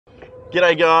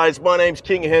G'day guys, my name's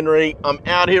King Henry. I'm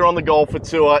out here on the golfer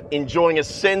tour enjoying a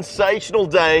sensational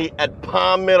day at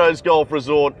Palm Meadows Golf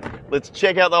Resort. Let's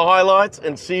check out the highlights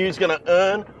and see who's going to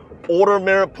earn Order of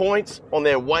Merit points on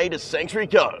their way to Sanctuary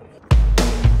Cove.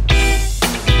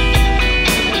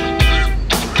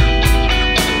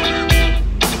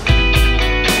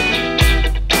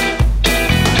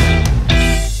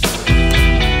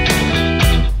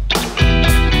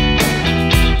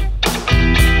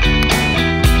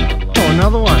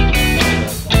 Another one.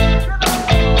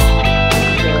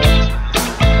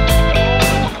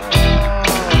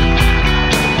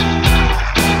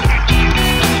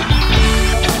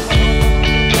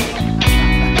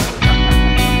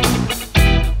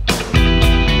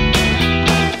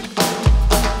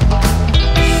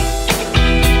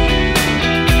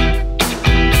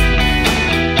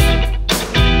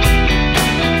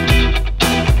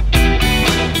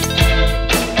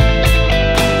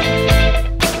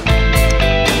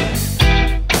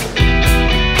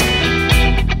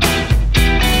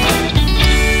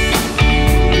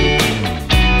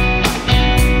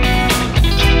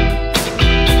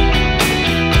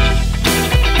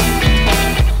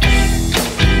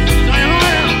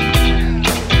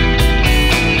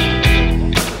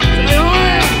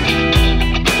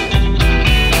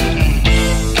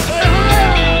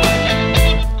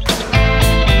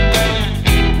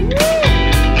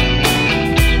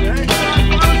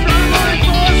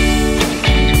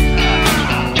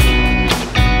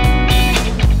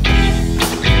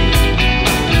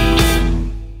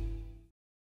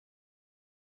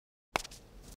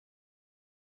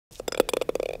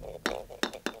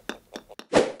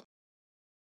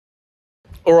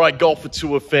 All right, Golfer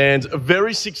Tour fans, a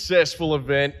very successful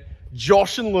event.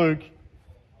 Josh and Luke,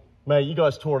 mate, you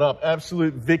guys tore it up.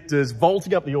 Absolute victors,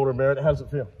 vaulting up the Order of Merit. How does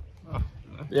it feel?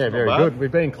 Yeah, very good.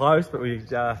 We've been close, but we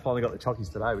finally got the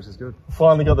chockies today, which is good.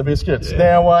 Finally got the biscuits.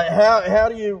 Yeah. Now, how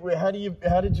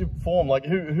did you form? Like,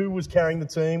 who was carrying the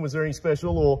team? Was there any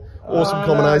special or awesome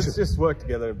combination? It's just worked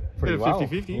together pretty well.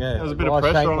 50-50. Yeah, there was a bit of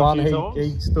pressure on a few times.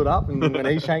 He stood up, and when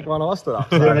he shanked one, I stood up.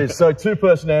 So. There it is. So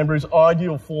two-person Andrews,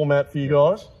 ideal format for you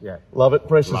guys. Yeah, love it.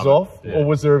 Pressure's off. Yeah. Or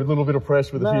was there a little bit of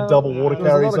pressure with a few double water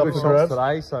carries up for grabs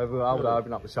today? So we were able to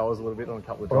open up the shoulders a little bit on a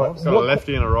couple of drives. Got a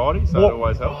lefty and a righty, so it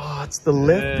always helps. Oh, it's the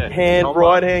left hand.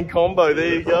 Right hand combo,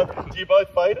 there you go. Do you both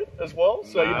fade it as well?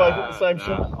 So you both at the same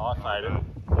shot? I fade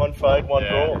it. One fade, one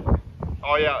draw.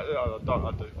 Oh yeah,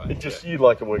 I do fade. It just, you'd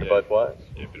like to work it both ways.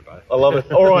 Yeah, a bit of both. I love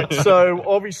it. All right, so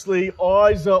obviously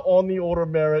eyes are on the Order of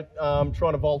Merit,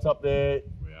 trying to vault up there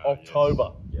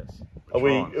October. Yes. Are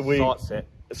we Sights set.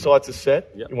 Sights are set?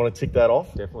 Yep. You want to tick that off?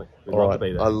 Definitely. We'd love to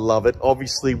be there. I love it.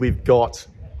 Obviously we've got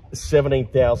the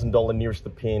 $17,000 nearest the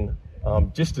pin.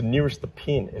 Just the nearest the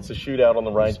pin. It's a shootout on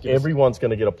the range. Everyone's going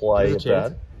to get a play at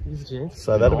that. Here's a chance.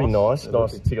 So that'll be nice.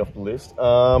 Nice to tick off the list.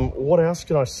 What else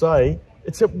can I say?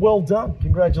 It's well done.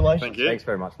 Congratulations. Thank you. Thanks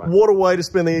very much, mate. What a way to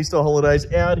spend the Easter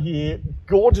holidays out here.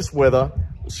 Gorgeous weather.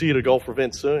 We'll see you at a golf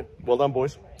event soon. Well done,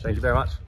 boys. Thank you very much.